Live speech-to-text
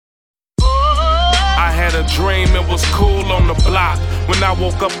I had a dream, it was cool on the block. When I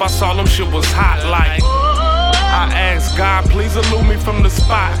woke up, I saw them shit was hot like. I asked God, please elude me from the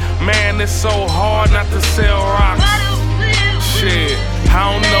spot. Man, it's so hard not to sell rocks. Shit, I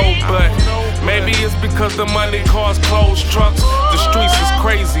don't know, but maybe it's because the money, cars, clothes, trucks. The streets is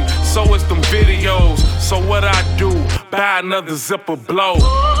crazy, so it's them videos. So what I do, buy another zipper blow.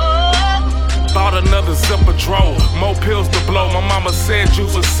 Bought another zipper draw. More pills to blow, my mama said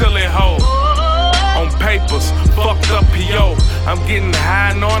you's a silly hoe. On papers, fucked up PO. I'm getting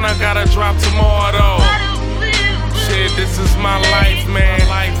high knowing I gotta drop tomorrow though. Shit, this is my life, man.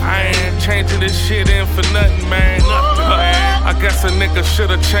 I ain't changing this shit in for nothing, man. I guess a nigga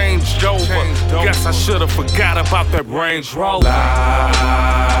should've changed over. Guess I should've forgot about that Range Rover. La,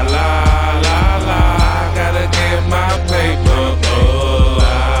 la, la, la, I gotta get my paper.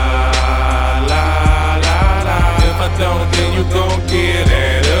 La, la, la, la. If I don't, then you gon' get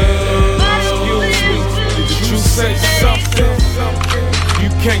it. Excuse me, did you say something? You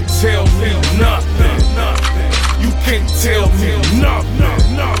can't tell me nothing. You can't tell me nothing.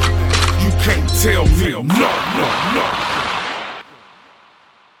 You can't tell me nothing.